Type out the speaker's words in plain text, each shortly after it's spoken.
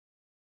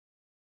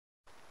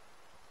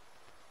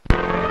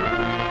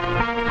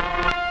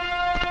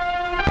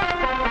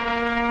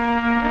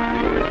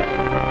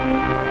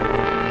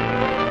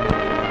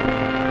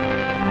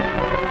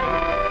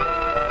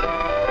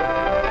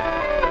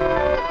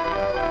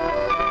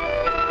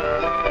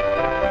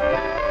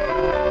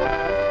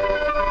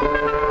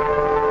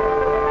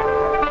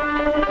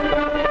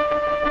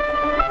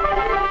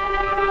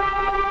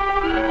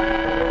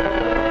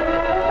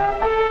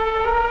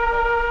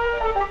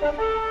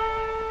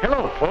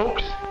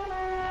folks.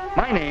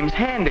 My name's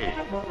Handy.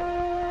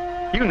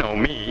 You know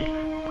me.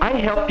 I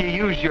help you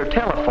use your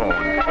telephone.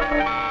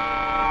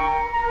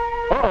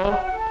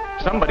 Uh-oh,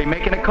 somebody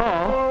making a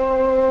call.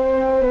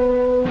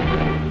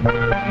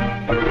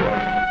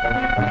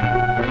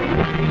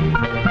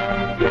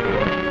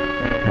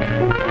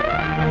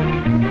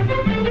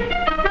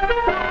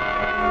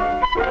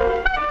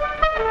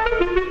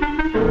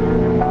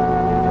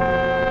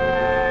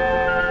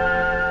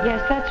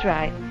 Yes, that's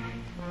right.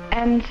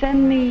 And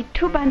send me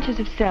 2 bunches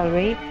of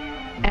celery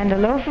and a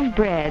loaf of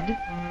bread.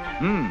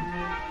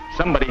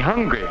 Somebody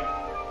hungry.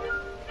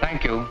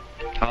 Thank you.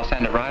 I'll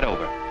send it right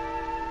over.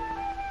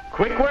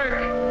 Quick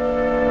work.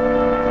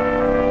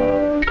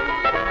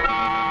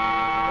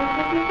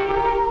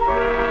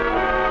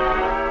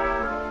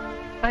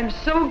 I'm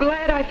so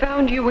glad I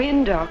found you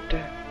in,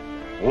 Doctor.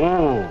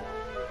 Oh,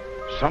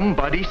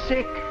 somebody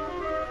sick.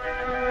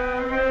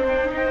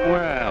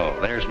 Well,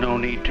 there's no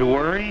need to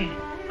worry.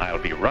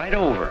 I'll be right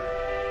over.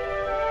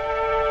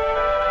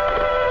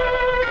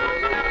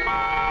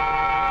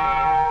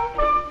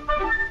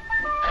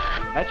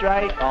 That's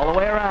right, all the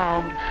way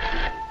around.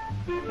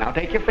 Now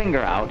take your finger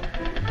out.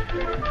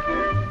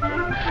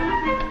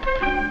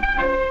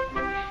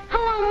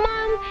 Hello,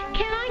 Mom.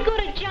 Can I go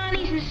to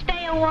Johnny's and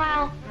stay a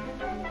while?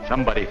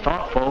 Somebody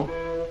thoughtful.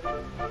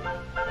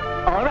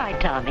 All right,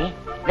 Tommy.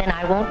 Then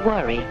I won't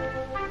worry.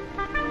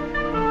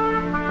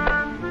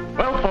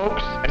 Well,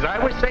 folks, as I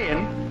was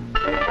saying...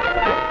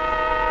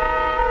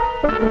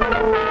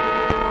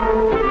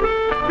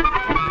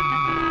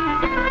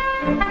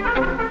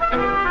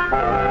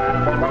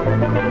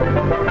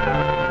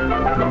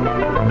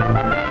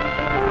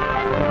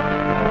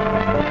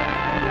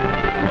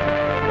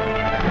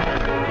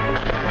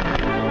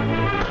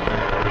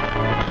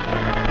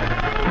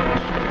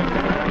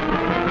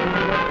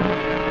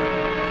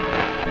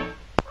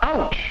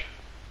 Ouch!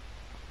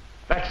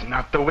 That's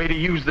not the way to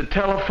use the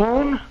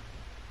telephone.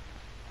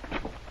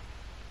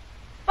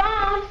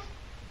 Bones?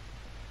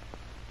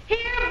 Here,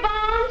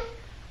 Bones?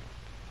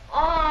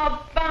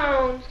 Oh,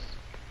 Bones.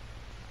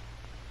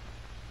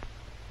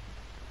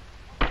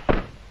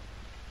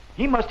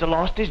 He must have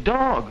lost his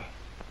dog.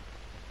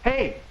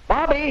 Hey,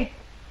 Bobby!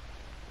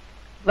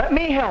 Let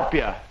me help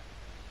you.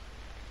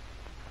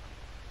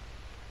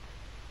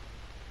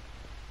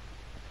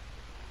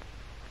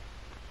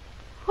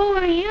 Who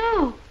are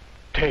you?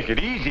 Take it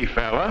easy,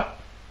 fella.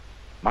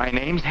 My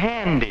name's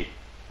Handy.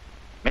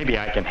 Maybe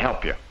I can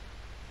help you.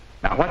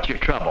 Now, what's your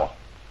trouble?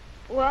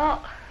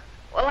 Well,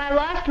 I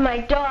lost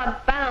my dog,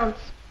 Bounce,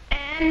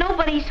 and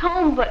nobody's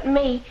home but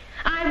me.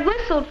 I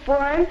whistled for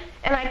him,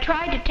 and I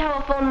tried to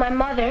telephone my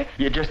mother.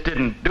 You just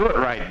didn't do it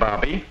right,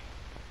 Bobby.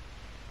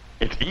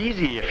 It's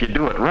easy if you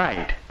do it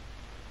right.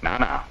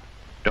 Now,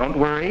 don't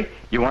worry.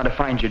 You want to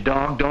find your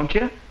dog, don't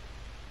you?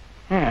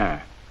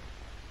 Yeah.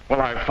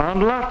 Well, I've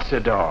found lots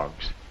of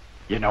dogs.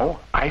 You know,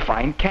 I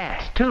find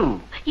cats,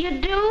 too. You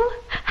do?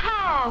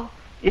 How?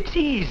 It's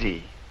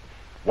easy.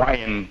 Why,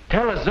 in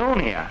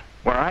Telezonia,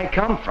 where I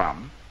come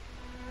from...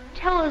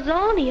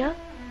 Telezonia?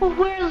 Well,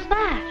 where's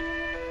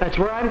that? That's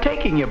where I'm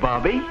taking you,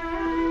 Bobby.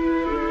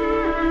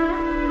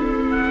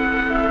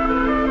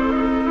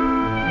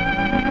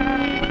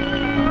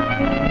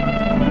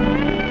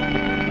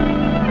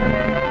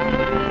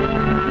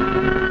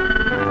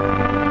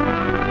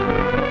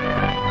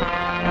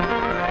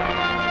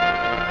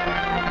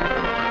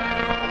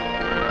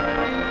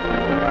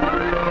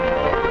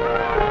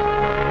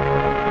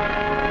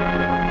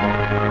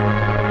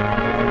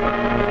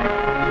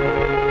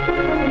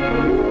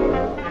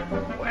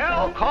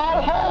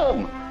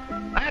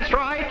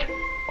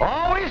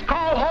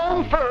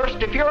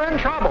 If you're in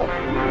trouble.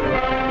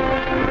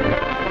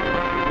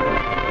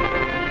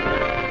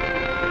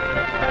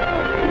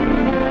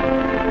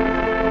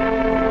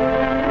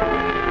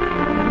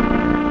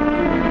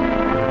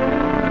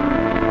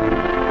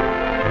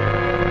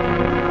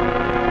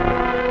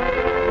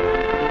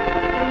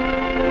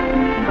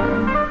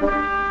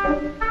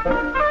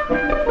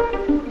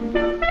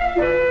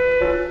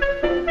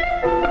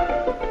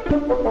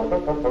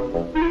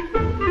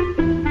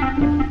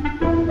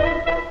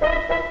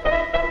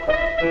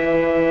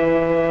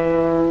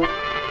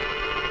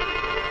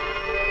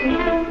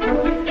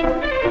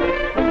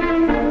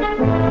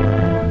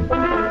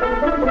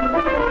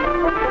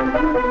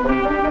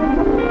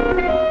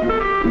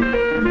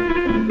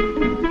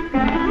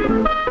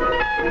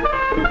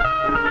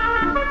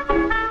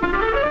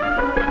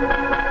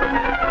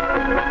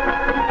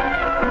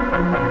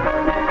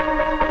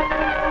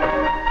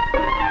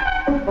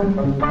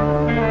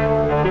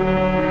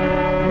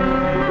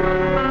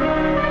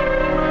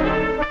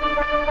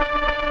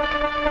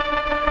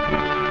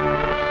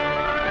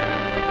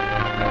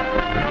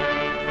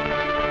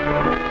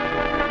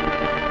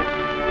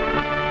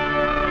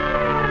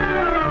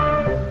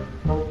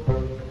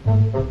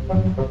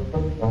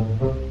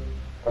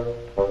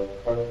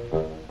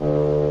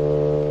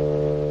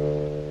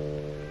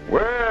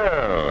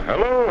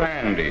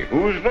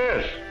 Who's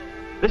this?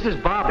 This is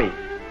Bobby,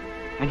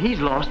 and he's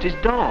lost his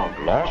dog.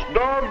 Lost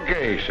dog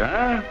case,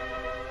 huh?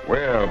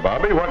 Well,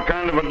 Bobby, what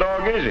kind of a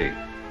dog is he?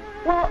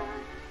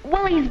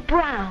 Well, he's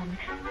brown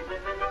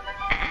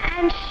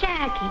and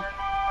shaggy.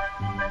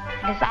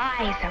 And his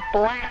eyes are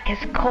black as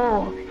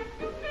coal.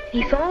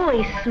 He's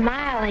always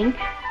smiling,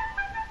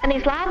 and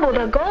he's liable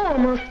to go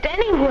almost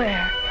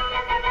anywhere.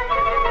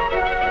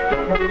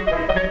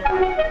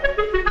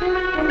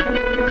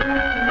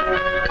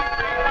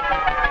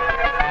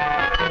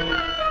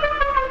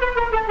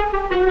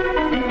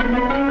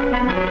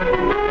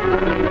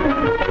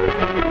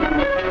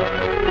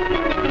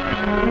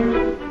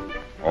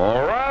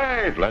 All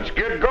right, let's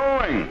get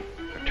going.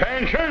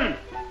 Attention,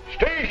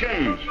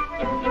 stations.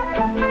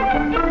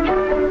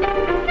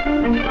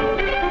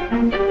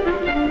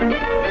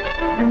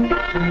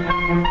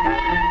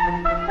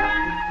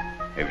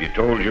 Have you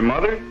told your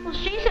mother? Well,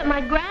 she's at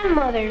my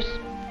grandmother's.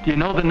 Do you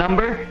know the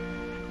number?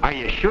 Are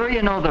you sure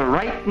you know the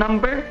right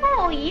number?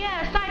 Oh,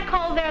 yes, I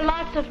called there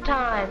lots of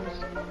times.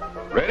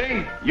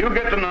 Ready? You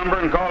get the number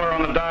and call her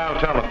on the dial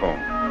telephone.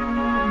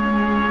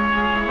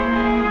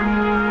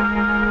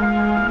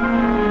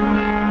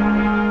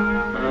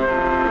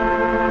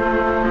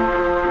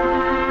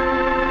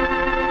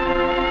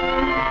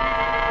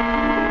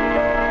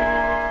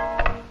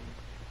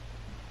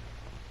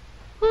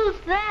 Who's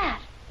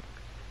that?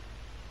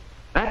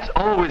 That's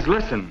always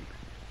listen.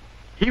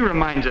 He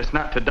reminds us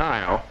not to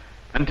dial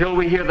until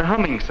we hear the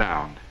humming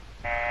sound.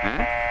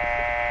 Huh?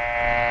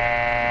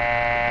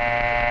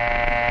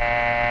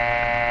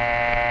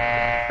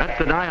 That's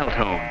the dial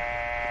tone.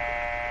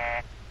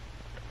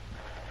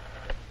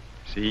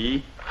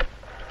 See?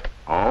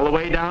 All the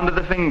way down to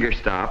the finger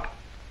stop.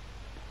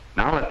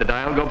 Now let the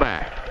dial go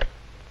back.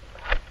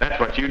 That's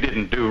what you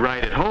didn't do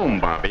right at home,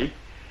 Bobby.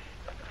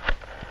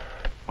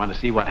 Want to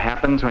see what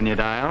happens when you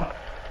dial?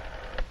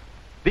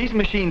 These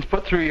machines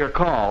put through your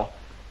call,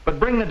 but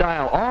bring the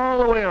dial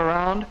all the way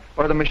around,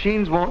 or the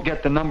machines won't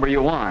get the number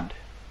you want.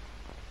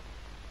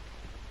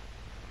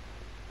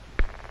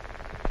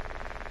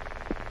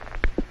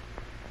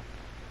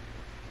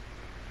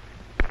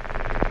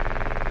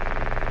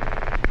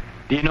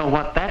 Do you know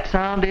what that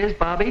sound is,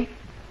 Bobby?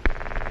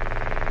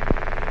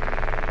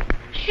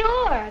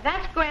 Sure,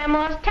 that's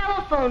Grandma's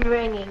telephone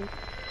ringing.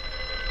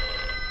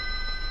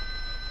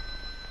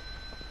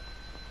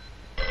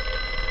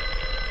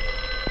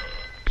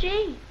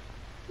 Gee,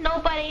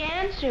 nobody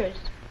answers.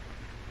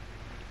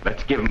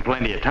 Let's give them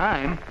plenty of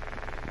time.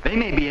 They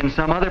may be in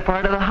some other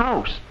part of the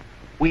house.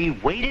 We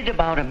waited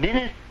about a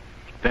minute.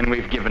 Then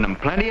we've given them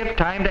plenty of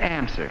time to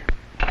answer.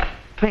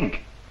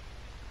 Think.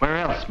 Where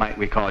else might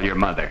we call your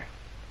mother?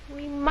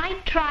 We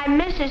might try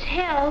Mrs.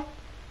 Hill.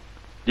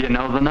 Do you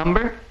know the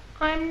number?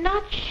 I'm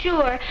not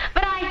sure,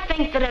 but I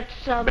think that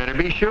it's Better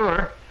be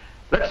sure.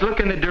 Let's look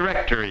in the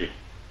directory.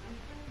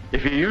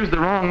 If you use the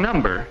wrong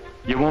number,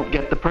 you won't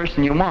get the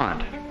person you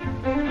want.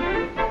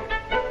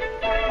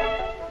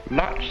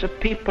 Lots of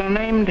people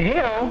named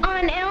Hill.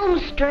 on Elm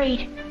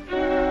Street.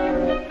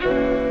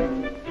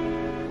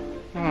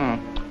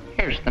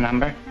 Here's the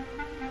number.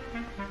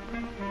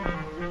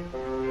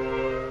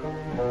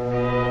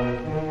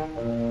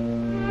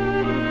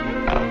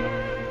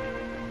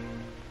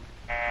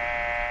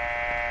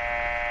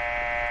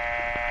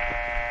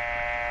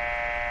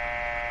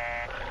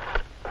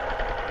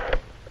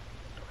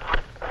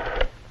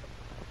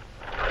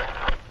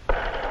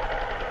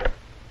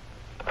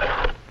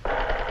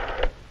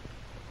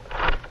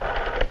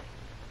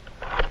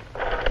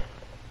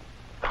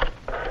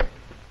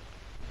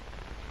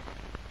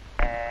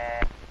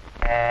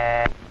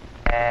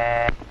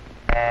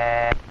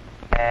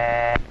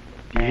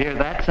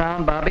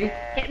 Sound, Bobby?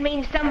 It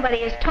means somebody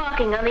is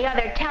talking on the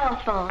other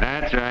telephone.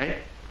 That's right.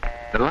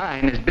 The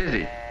line is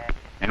busy.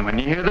 And when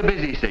you hear the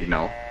busy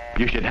signal,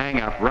 you should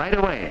hang up right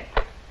away.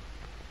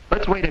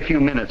 Let's wait a few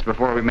minutes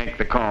before we make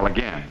the call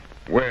again.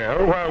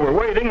 Well, while we're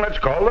waiting, let's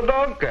call the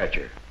dog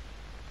catcher.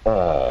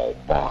 Oh,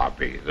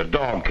 Bobby, the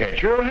dog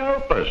catcher will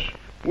help us.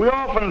 We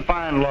often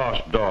find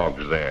lost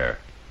dogs there.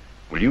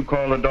 Will you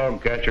call the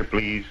dog catcher,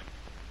 please?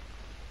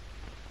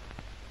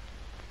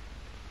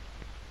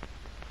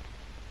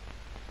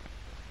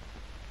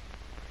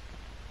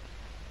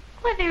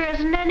 Well, there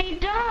isn't any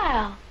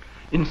dial.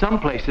 In some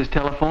places,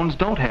 telephones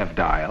don't have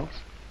dials.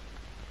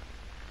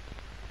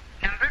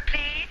 Number,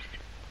 please.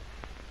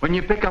 When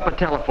you pick up a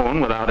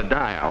telephone without a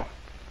dial,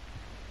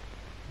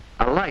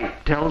 a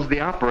light tells the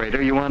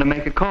operator you want to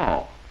make a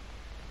call.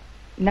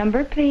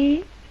 Number,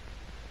 please.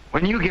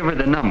 When you give her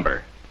the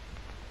number,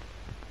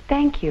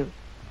 Thank you.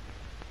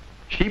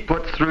 she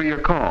puts through your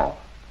call.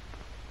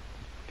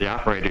 The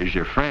operator's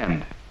your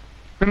friend.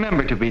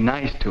 Remember to be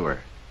nice to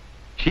her.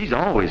 She's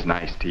always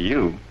nice to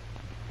you.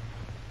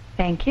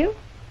 Thank you.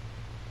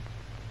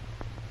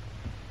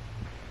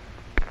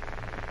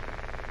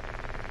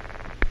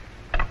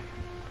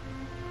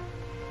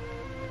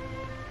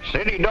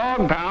 City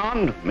Dog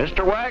Pound,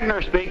 Mr.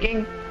 Wagner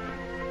speaking.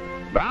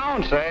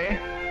 Bound, say?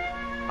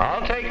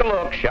 I'll take a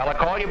look. Shall I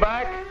call you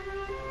back?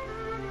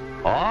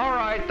 All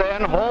right,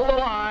 then. Hold the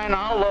line.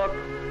 I'll look.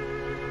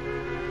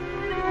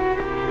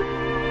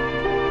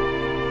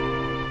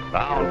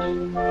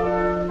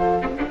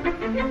 Bounce.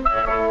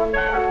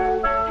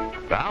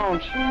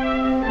 Bounce.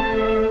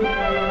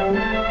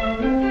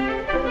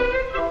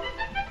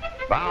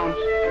 Bounce.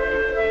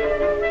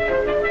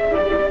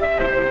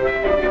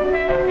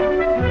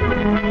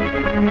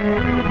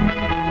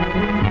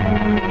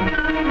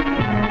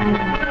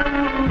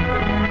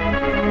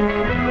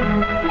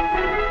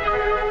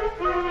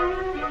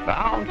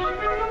 Bounce.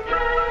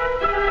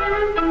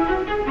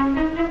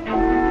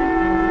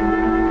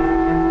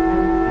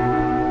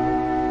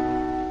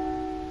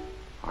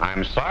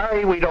 I'm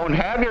sorry we don't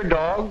have your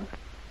dog.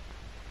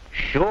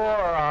 Sure,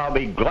 I'll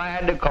be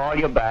glad to call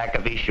you back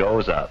if he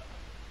shows up.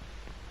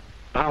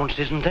 Bounce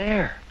isn't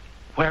there.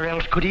 Where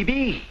else could he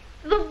be?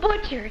 The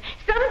butcher.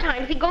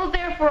 Sometimes he goes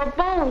there for a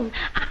bone.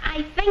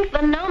 I think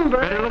the number...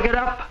 Better look it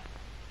up.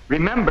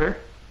 Remember,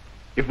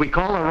 if we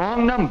call a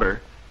wrong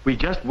number, we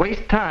just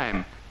waste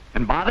time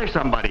and bother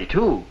somebody,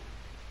 too.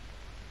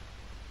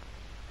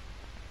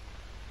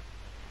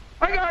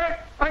 I got it!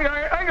 I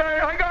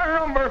got a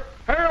number!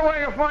 Here's a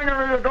way to find it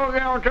in the dog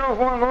down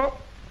telephone book.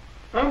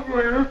 I'm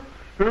here.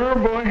 Here,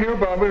 boy, here,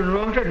 Bobby,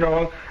 loves a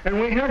dog, and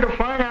we had to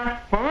find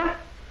out, what?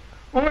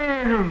 Oh,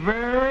 it's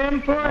very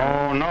important.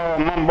 Oh, no,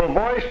 Mumble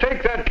Boys,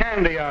 take that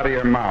candy out of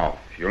your mouth.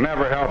 You'll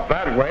never help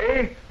that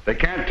way. They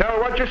can't tell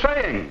what you're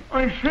saying.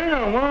 I said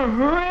I want to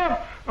hurry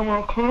up. I'm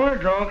going to call a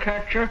dog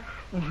catcher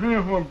and see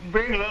if a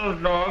big little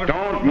dog...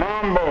 Don't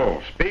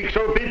mumble. Speak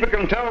so people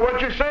can tell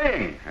what you're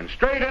saying. And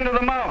straight into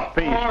the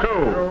mouthpiece, Oh, too.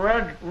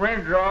 a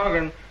red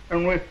dog,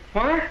 and we...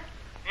 What?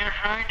 Yes,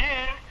 I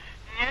did.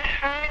 Yes,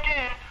 I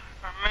did.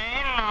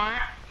 Main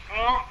line, 4...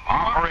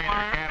 Operator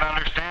can't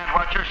understand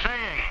what you're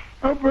saying.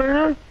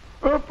 Operator,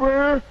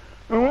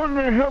 I want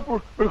to help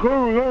us because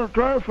we're going to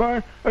try to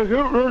find a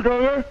cute little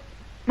dog.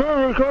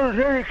 No, because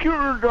there's a cute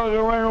little dog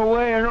that ran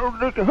away and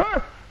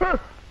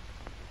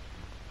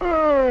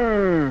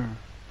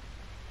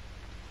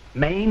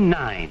Main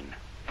 9,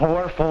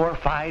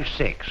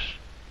 4456.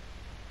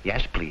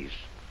 Yes, please.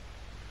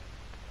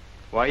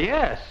 Why,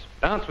 yes.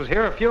 Bounce was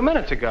here a few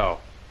minutes ago.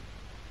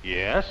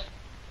 Yes.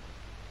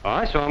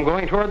 I saw him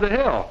going toward the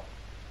hill.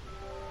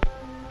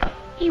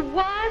 He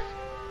was?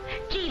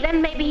 Gee,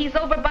 then maybe he's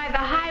over by the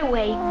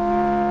highway.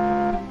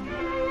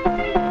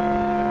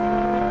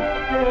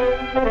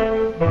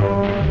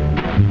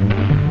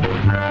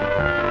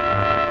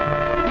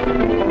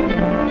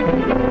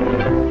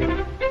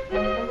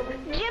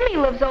 Jimmy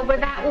lives over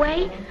that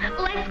way.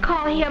 Let's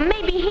call him.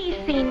 Maybe he's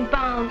seen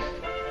Bounce.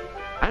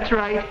 That's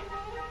right.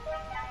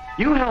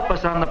 You help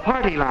us on the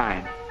party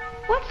line.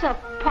 What's a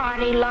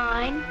party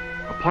line?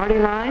 A party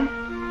line?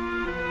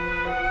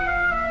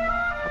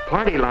 A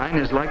party line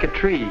is like a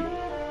tree.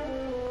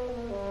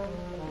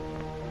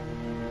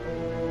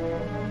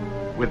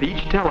 With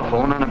each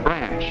telephone on a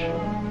branch,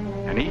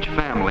 and each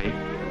family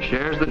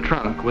shares the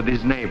trunk with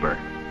his neighbor,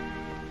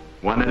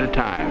 one at a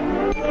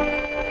time.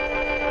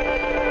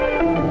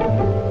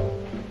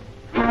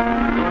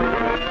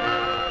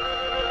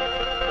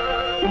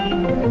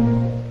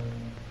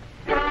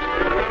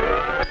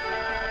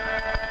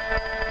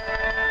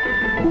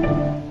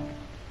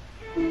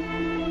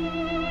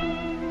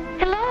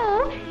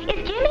 Hello?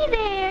 Is Jimmy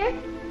there?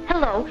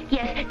 Hello.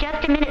 Yes,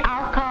 just a minute.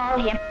 I'll call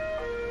him.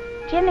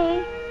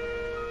 Jimmy?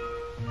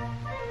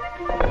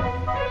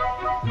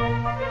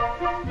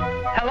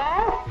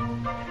 Hello?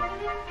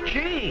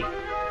 Gee,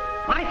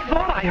 I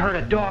thought I heard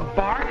a dog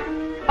bark.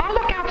 I'll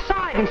look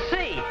outside and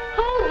see.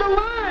 Hold the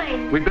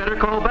line. We better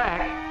call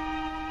back.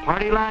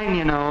 Party line,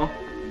 you know.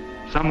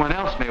 Someone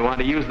else may want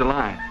to use the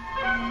line.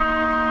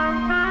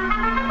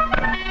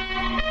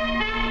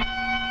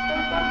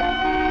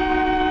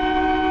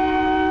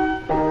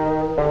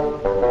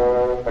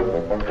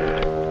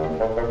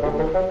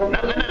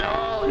 Nothing at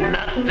all,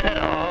 nothing at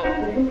all.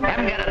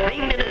 Haven't got a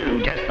thing to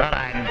do. Just thought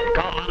I'd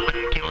call up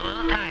and kill a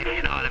little time,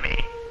 you know what I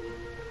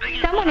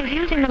mean? Someone is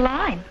using the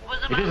line.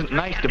 It isn't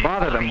nice to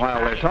bother them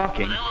while they're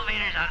talking.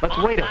 Let's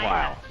wait a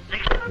while.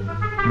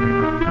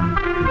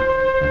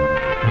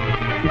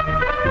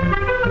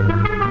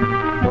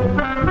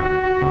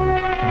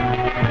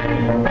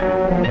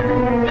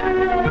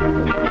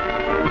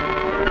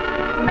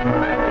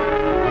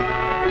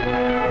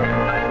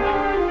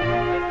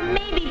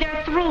 Maybe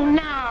they're through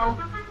now.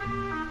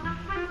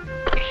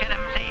 You should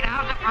have seen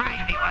how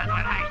surprised he was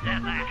when I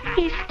said that.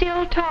 He's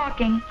still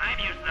talking. I've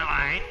used the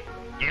line.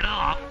 Get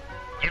off.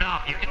 Get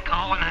off. You can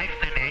call when I've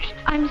finished.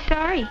 I'm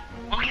sorry.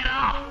 Well, get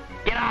off.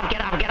 Get off,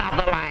 get off, get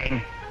off the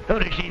line. Who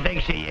does she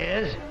think she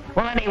is?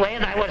 Well, anyway,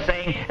 as I was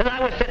saying, as I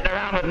was sitting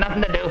around with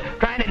nothing to do,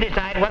 trying to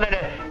decide whether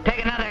to take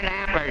another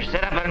nap or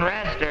sit up and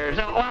rest or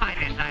so, well, I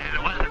decided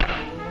it wasn't.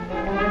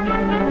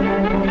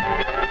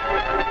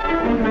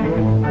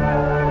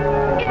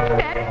 It's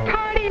that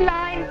party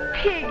line,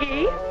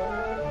 Piggy.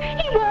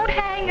 He won't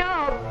hang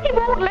up. He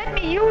won't let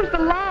me use the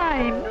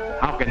line.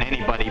 How can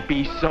anybody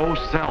be so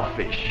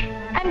selfish?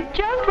 And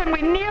just when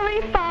we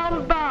nearly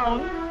found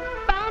Bounce.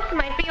 Bounce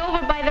might be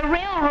over by the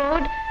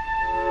railroad.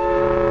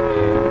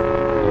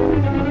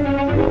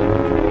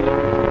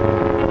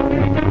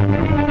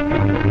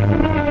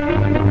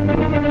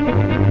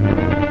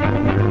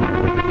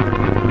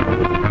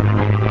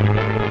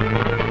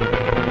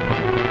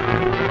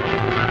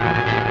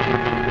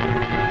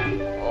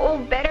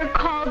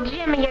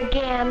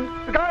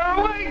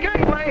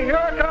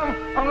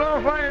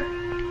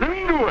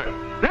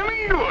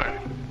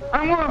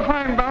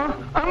 find Bounce.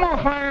 I'm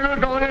gonna find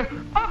little doggy.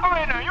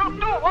 Operator, you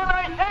do what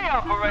I say,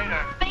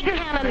 operator. They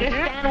can't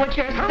understand what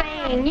you're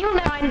saying. You'll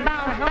never find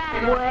Bounce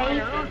that way.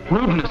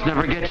 Rudeness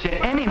never gets you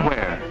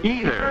anywhere,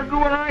 either. Do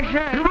what I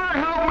say. You better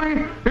help me.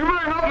 You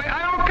better help me.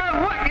 I don't care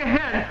what you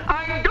had.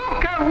 I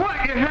don't care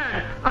what you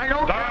had. I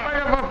don't care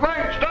if a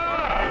fight.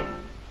 Stop!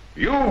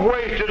 You've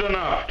wasted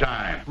enough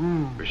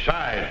time.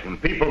 Besides, when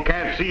people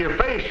can't see your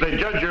face, they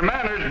judge your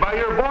manners by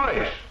your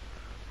voice.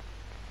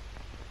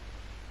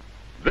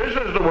 This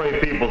is the way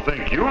people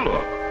think you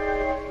look.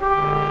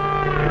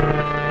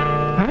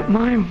 That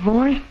my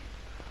voice?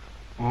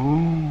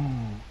 Oh.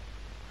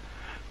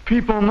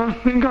 People must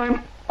think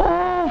I'm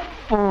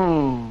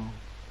awful.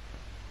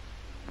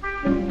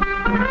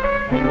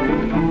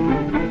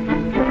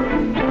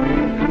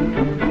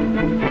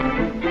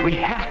 We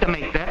have to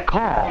make that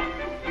call.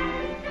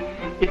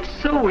 It's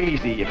so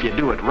easy if you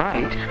do it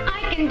right.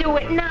 I can do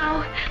it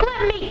now.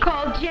 Let me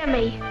call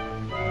Jimmy.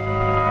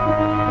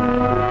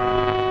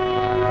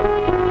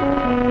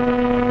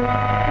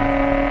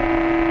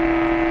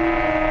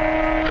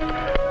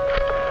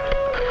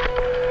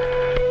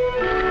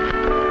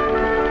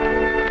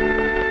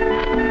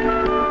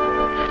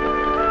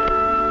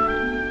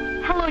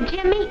 Hello,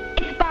 Jimmy.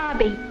 It's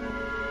Bobby.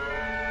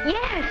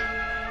 Yes.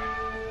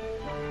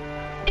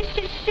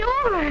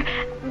 Sure.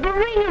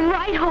 Bring him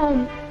right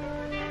home.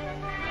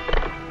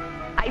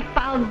 I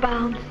found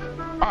Bounce.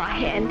 Aw,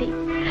 handy.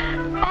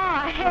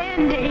 Aw,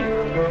 handy.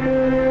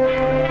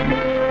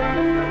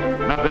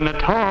 Nothing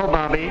at all,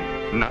 Bobby.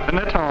 Nothing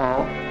at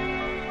all.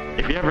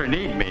 If you ever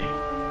need me,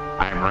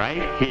 I'm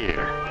right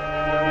here.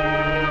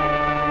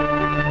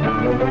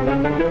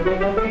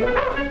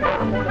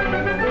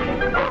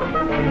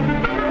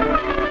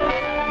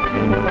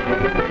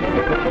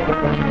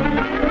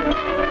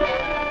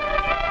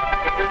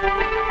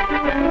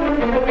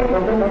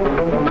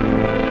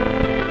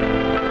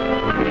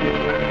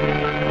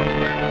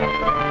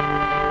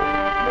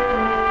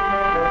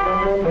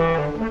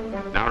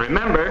 Now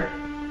remember,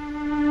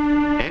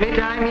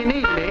 anytime you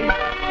need